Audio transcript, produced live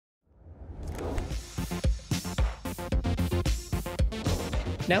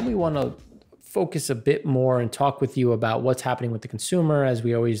Now we want to focus a bit more and talk with you about what's happening with the consumer, as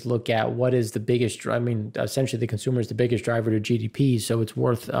we always look at what is the biggest, I mean, essentially the consumer is the biggest driver to GDP, so it's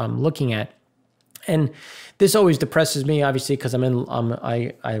worth looking at. And this always depresses me, obviously, because I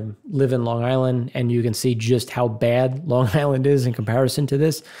live in Long Island, and you can see just how bad Long Island is in comparison to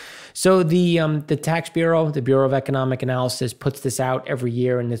this. So the Tax Bureau, the Bureau of Economic Analysis, puts this out every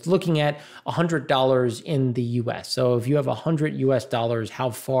year, and it's looking at $100 in the U.S. So if you have $100 US,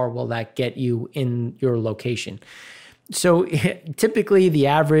 how far will that get you in your location? So typically the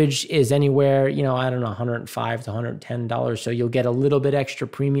average is anywhere, I don't know, $105 to $110. So you'll get a little bit extra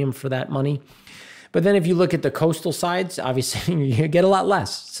premium for that money. But then if you look at the coastal sides, obviously you get a lot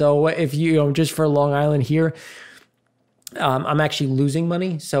less. So if just for Long Island here, I'm actually losing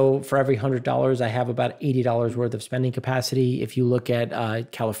money. So for every $100, I have about $80 worth of spending capacity. If you look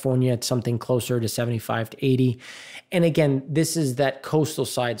at California, it's something closer to 75 to 80. And again, this is that coastal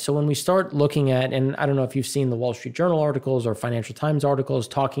side. So when we start looking at, and I don't know if you've seen the Wall Street Journal articles or Financial Times articles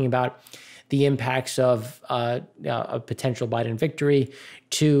talking about the impacts of a potential Biden victory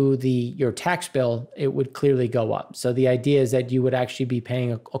to your tax bill, it would clearly go up. So the idea is that you would actually be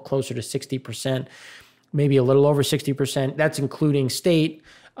paying a closer to 60%, maybe a little over 60%. That's including state,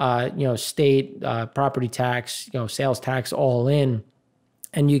 property tax, sales tax, all in.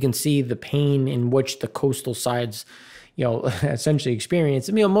 And you can see the pain in which the coastal sides, essentially experience.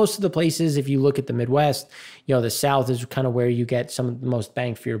 Most of the places, if you look at the Midwest, the South is kind of where you get some of the most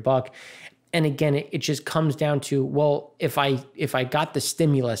bang for your buck. And again, it just comes down to, well, if I got the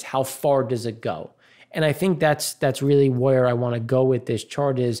stimulus, how far does it go? And I think that's really where I want to go with this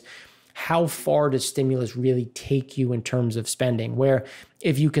chart is, how far does stimulus really take you in terms of spending? Where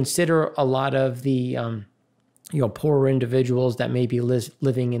if you consider a lot of the poorer individuals that may be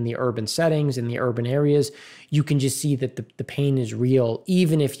living in the urban settings, in the urban areas, you can just see that the pain is real.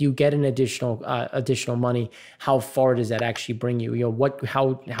 Even if you get an additional money, how far does that actually bring you?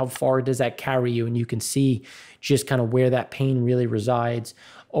 How far does that carry you? And you can see just kind of where that pain really resides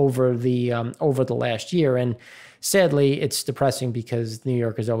over the last year. And sadly, it's depressing because New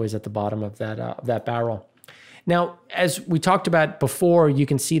York is always at the bottom of that barrel. Now, as we talked about before, you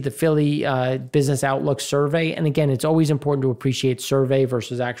can see the Philly Business Outlook survey. And again, it's always important to appreciate survey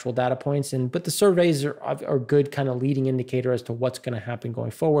versus actual data points. But the surveys are good kind of leading indicator as to what's going to happen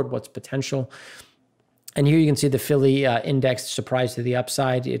going forward, what's potential. And here you can see the Philly index surprise to the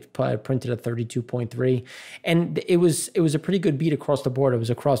upside. It printed at 32.3. And it was a pretty good beat across the board. It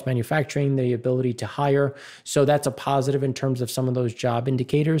was across manufacturing, the ability to hire. So that's a positive in terms of some of those job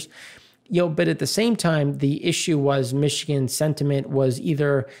indicators. But at the same time, the issue was Michigan sentiment was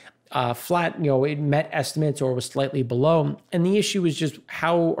either flat, it met estimates or was slightly below. And the issue is just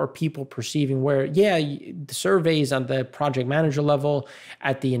how are people perceiving where, the surveys on the project manager level,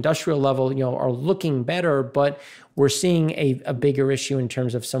 at the industrial level, are looking better, but we're seeing a bigger issue in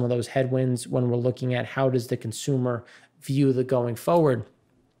terms of some of those headwinds when we're looking at how does the consumer view the going forward.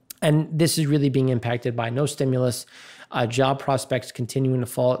 And this is really being impacted by no stimulus, job prospects continuing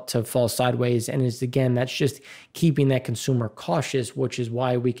to fall sideways. And that's just keeping that consumer cautious, which is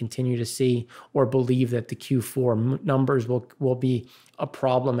why we continue to see or believe that the Q4 numbers will be a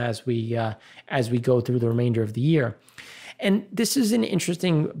problem as we go through the remainder of the year. And this is an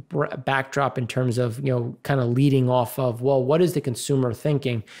interesting backdrop in terms of, kind of leading off of, well, what is the consumer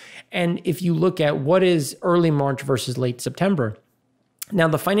thinking? And if you look at what is early March versus late September, now,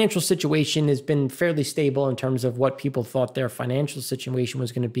 the financial situation has been fairly stable in terms of what people thought their financial situation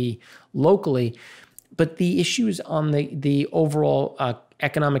was going to be locally, but the issues on the overall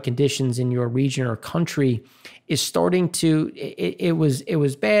economic conditions in your region or country is starting to, it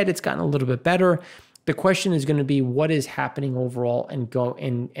was bad, it's gotten a little bit better. The question is going to be what is happening overall and go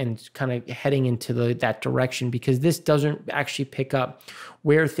and kind of heading into that direction, because this doesn't actually pick up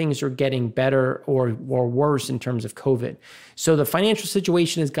where things are getting better or worse in terms of COVID. So the financial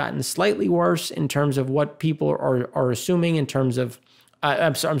situation has gotten slightly worse in terms of what people are assuming in terms of,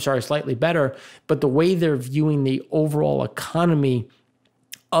 slightly better, but the way they're viewing the overall economy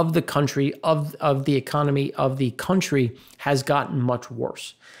of the country, of the economy of the country has gotten much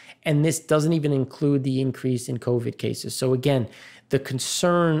worse. And this doesn't even include the increase in COVID cases. So again, the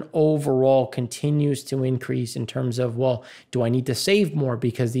concern overall continues to increase in terms of, well, do I need to save more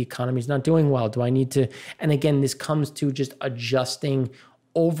because the economy is not doing well? Do I need to? And again, this comes to just adjusting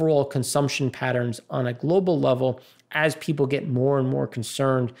overall consumption patterns on a global level as people get more and more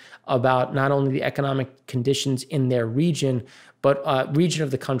concerned about not only the economic conditions in their region, but region of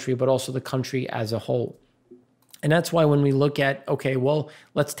the country, but also the country as a whole. And that's why when we look at, okay, well,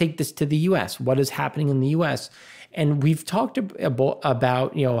 let's take this to the US. What is happening in the US? And we've talked about,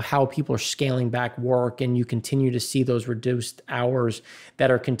 how people are scaling back work, and you continue to see those reduced hours that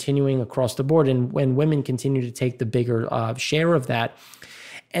are continuing across the board. And when women continue to take the bigger share of that.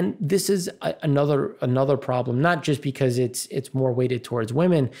 And this is another problem, not just because it's more weighted towards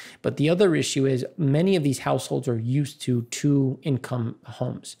women, but the other issue is many of these households are used to 2-income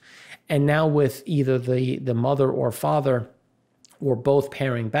homes. And now with either the mother or father or both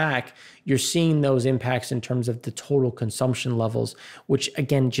paring back, you're seeing those impacts in terms of the total consumption levels, which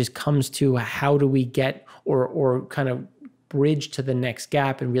again just comes to how do we get or kind of bridge to the next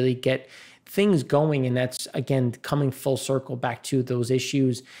gap and really get things going. And that's, again, coming full circle back to those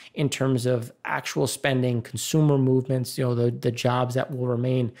issues in terms of actual spending, consumer movements, the jobs that will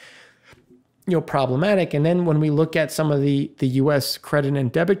remain, problematic. And then when we look at some of the US credit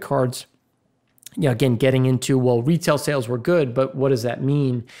and debit cards, again, getting into, well, retail sales were good, but what does that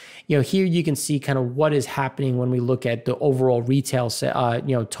mean? Here you can see kind of what is happening when we look at the overall retail,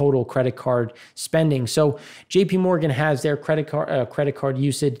 total credit card spending. So JP Morgan has their credit card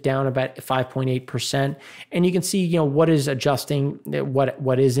usage down about 5.8%. And you can see, what is adjusting,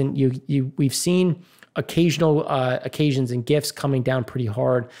 what isn't. We've seen occasional occasions and gifts coming down pretty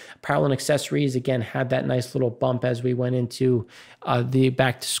hard. Apparel and accessories, again, had that nice little bump as we went into the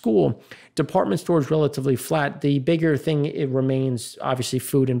back to school. Department stores relatively flat. The bigger thing, it remains obviously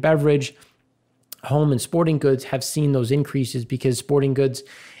food and beverage. Home and sporting goods have seen those increases because sporting goods,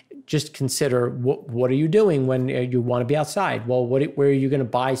 just consider what are you doing when you want to be outside? Well, where are you going to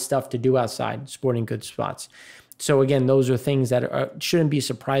buy stuff to do outside? Sporting goods spots. So again, those are things that shouldn't be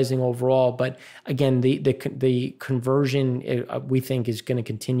surprising overall. But again, the conversion we think is going to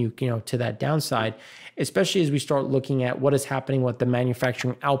continue, to that downside, especially as we start looking at what is happening with the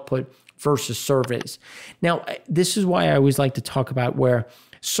manufacturing output versus surveys. Now, this is why I always like to talk about where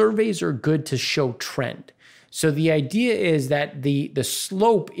surveys are good to show trend. So the idea is that the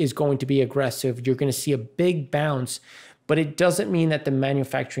slope is going to be aggressive. You're going to see a big bounce. But it doesn't mean that the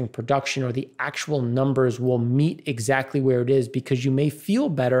manufacturing production or the actual numbers will meet exactly where it is, because you may feel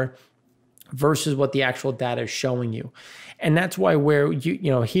better versus what the actual data is showing you. And that's why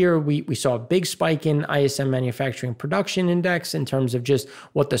here we saw a big spike in ISM manufacturing production index in terms of just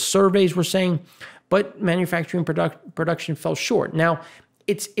what the surveys were saying, but manufacturing production fell short. Now,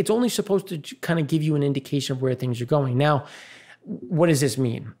 it's only supposed to kind of give you an indication of where things are going. Now, what does this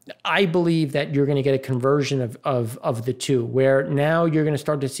mean? I believe that you're going to get a conversion of the two, where now you're going to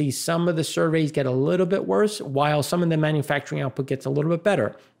start to see some of the surveys get a little bit worse while some of the manufacturing output gets a little bit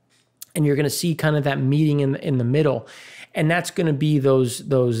better. And you're going to see kind of that meeting in the middle. And that's going to be those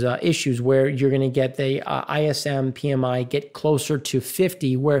issues where you're going to get the ISM PMI get closer to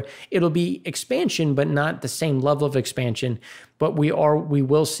 50, where it'll be expansion, but not the same level of expansion. But we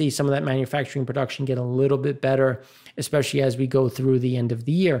will see some of that manufacturing production get a little bit better, especially as we go through the end of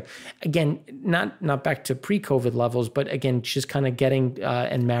the year. Again, not back to pre-COVID levels, but again, just kind of getting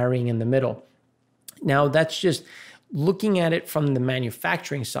and marrying in the middle. Now, that's just looking at it from the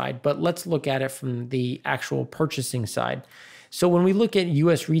manufacturing side, but let's look at it from the actual purchasing side. So when we look at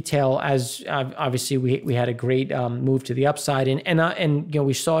U.S. retail, as obviously we had a great move to the upside, and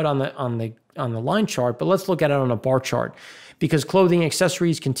we saw it on the line chart, but let's look at it on a bar chart, because clothing,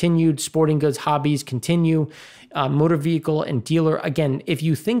 accessories continued, sporting goods, hobbies continue, motor vehicle and dealer. Again, if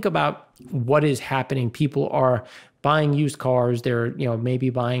you think about what is happening, people are buying used cars, they're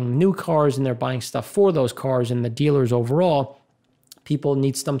maybe buying new cars, and they're buying stuff for those cars, and the dealers overall, people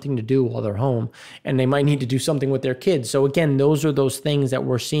need something to do while they're home, and they might need to do something with their kids. So again, those are those things that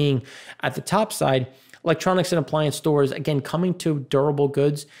we're seeing at the top side. Electronics and appliance stores, again, coming to durable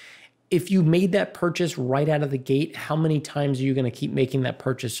goods. If you made that purchase right out of the gate, how many times are you going to keep making that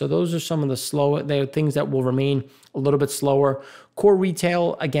purchase? So those are some of the things that will remain a little bit slower. Core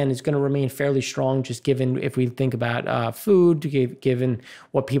retail, again, is going to remain fairly strong, just given if we think about food, given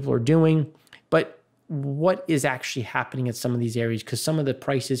what people are doing. But what is actually happening at some of these areas? Because some of the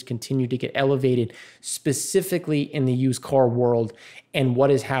prices continue to get elevated, specifically in the used car world, and what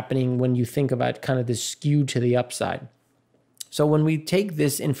is happening when you think about kind of this skew to the upside. So when we take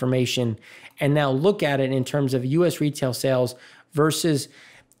this information and now look at it in terms of U.S. retail sales versus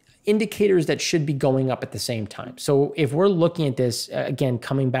indicators that should be going up at the same time. So if we're looking at this, again,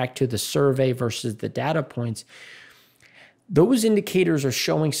 coming back to the survey versus the data points, those indicators are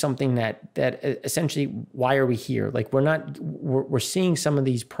showing something that essentially, why are we here? Like we're seeing some of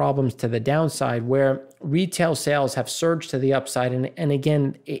these problems to the downside where retail sales have surged to the upside. And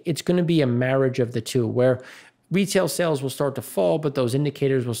again, it's going to be a marriage of the two, where retail sales will start to fall, but those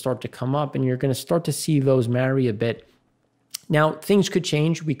indicators will start to come up, and you're going to start to see those marry a bit. Now, things could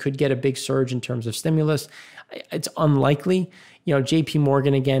change. We could get a big surge in terms of stimulus. It's unlikely. JP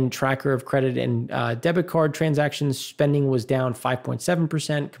Morgan, again, tracker of credit and debit card transactions, spending was down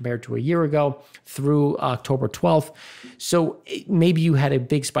 5.7% compared to a year ago through October 12th. So maybe you had a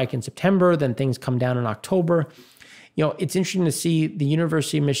big spike in September, then things come down in October. It's interesting to see the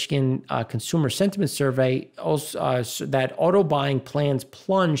University of Michigan Consumer Sentiment Survey also that auto buying plans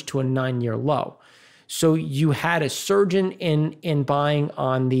plunged to a 9-year low. So you had a surge in buying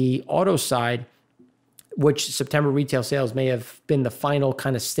on the auto side, which September retail sales may have been the final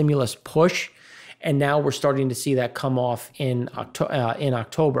kind of stimulus push. And now we're starting to see that come off in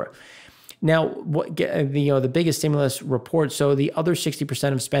October. Now, the biggest stimulus report, so the other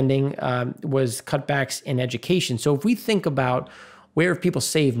 60% of spending was cutbacks in education. So if we think about where people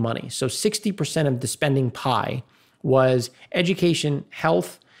save money, so 60% of the spending pie was education,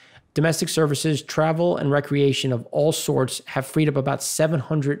 health, domestic services, travel, and recreation of all sorts have freed up about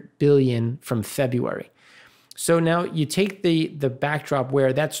 $700 billion from February. So now you take the backdrop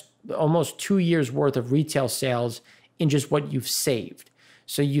where that's almost 2 years worth of retail sales in just what you've saved.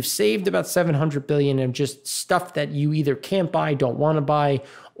 So you've saved about $700 billion in just stuff that you either can't buy, don't want to buy,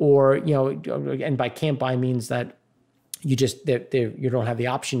 or, and by can't buy means that you just, you don't have the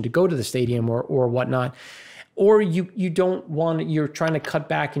option to go to the stadium or whatnot. Or you don't want, you're trying to cut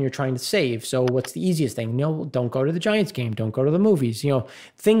back and you're trying to save. So what's the easiest thing? Don't go to the Giants game. Don't go to the movies.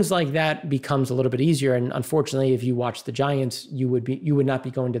 Things like that becomes a little bit easier. And unfortunately, if you watch the Giants, you would not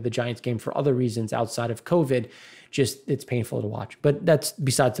be going to the Giants game for other reasons outside of COVID. Just it's painful to watch. But that's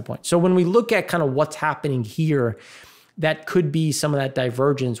besides the point. So when we look at kind of what's happening here, that could be some of that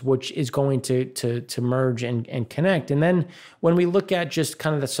divergence, which is going to merge and connect. And then when we look at just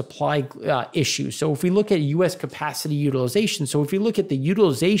kind of the supply issue, so if we look at U.S. capacity utilization, so if you look at the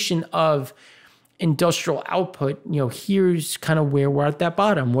utilization of industrial output, here's kind of where we're at that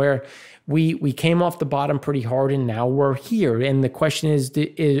bottom, where we came off the bottom pretty hard and now we're here. And the question is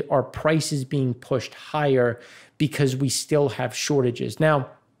are prices being pushed higher because we still have shortages? Now,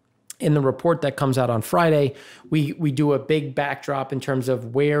 in the report that comes out on Friday, we do a big backdrop in terms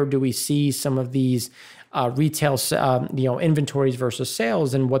of where do we see some of these retail, inventories versus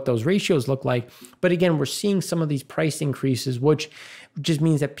sales and what those ratios look like. But again, we're seeing some of these price increases, which just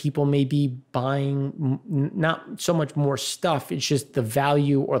means that people may be buying not so much more stuff. It's just the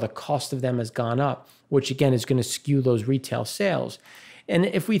value or the cost of them has gone up, which again is going to skew those retail sales. And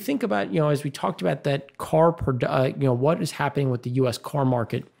if we think about, as we talked about that car, what is happening with the U.S. car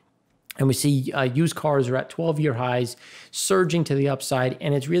market, and we see used cars are at 12-year highs, surging to the upside.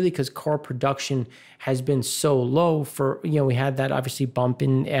 And it's really because car production has been so low for, we had that obviously bump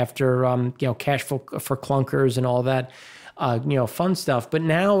in after, cash for clunkers and all that, fun stuff. But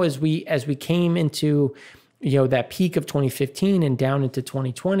now as we came into, that peak of 2015 and down into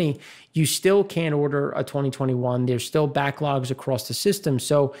 2020, you still can't order a 2021. There's still backlogs across the system.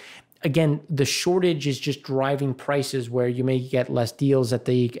 So again, the shortage is just driving prices where you may get less deals at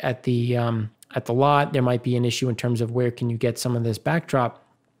the lot. There might be an issue in terms of where can you get some of this backdrop.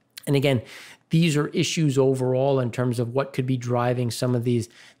 And again, these are issues overall in terms of what could be driving some of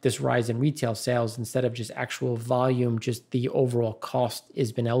this rise in retail sales instead of just actual volume, just the overall cost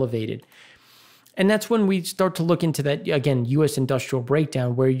has been elevated. And that's when we start to look into that, again, U.S. industrial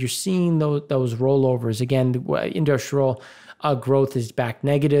breakdown, where you're seeing those rollovers. Again, industrial growth is back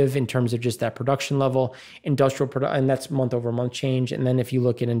negative in terms of just that production level, and that's month over month change. And then if you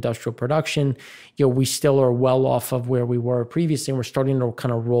look at industrial production, we still are well off of where we were previously, and we're starting to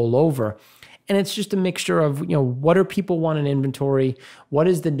kind of roll over. And it's just a mixture of, what do people want in inventory? What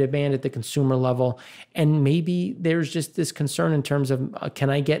is the demand at the consumer level? And maybe there's just this concern in terms of, can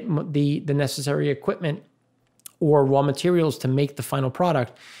I get the necessary equipment or raw materials to make the final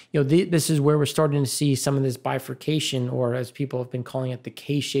product? This is where we're starting to see some of this bifurcation, or as people have been calling it, the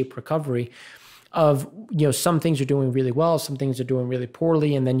K-shaped recovery of, some things are doing really well, some things are doing really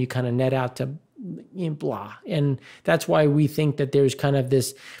poorly, and then you kind of net out to blah. And that's why we think that there's kind of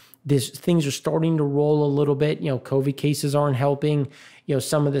this things are starting to roll a little bit. COVID cases aren't helping.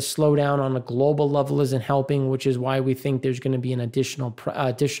 Some of the slowdown on a global level isn't helping, which is why we think there's going to be an additional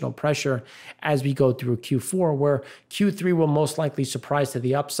pressure as we go through Q4, where Q3 will most likely surprise to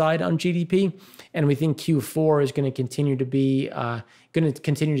the upside on GDP, and we think Q4 is going to continue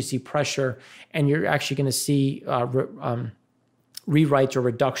to see pressure, and you're actually going to see rewrites or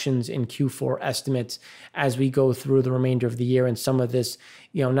reductions in Q4 estimates as we go through the remainder of the year, and some of this,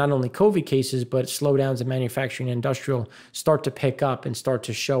 not only COVID cases, but slowdowns in manufacturing and industrial start to pick up and start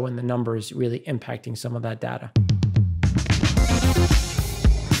to show in the numbers, really impacting some of that data.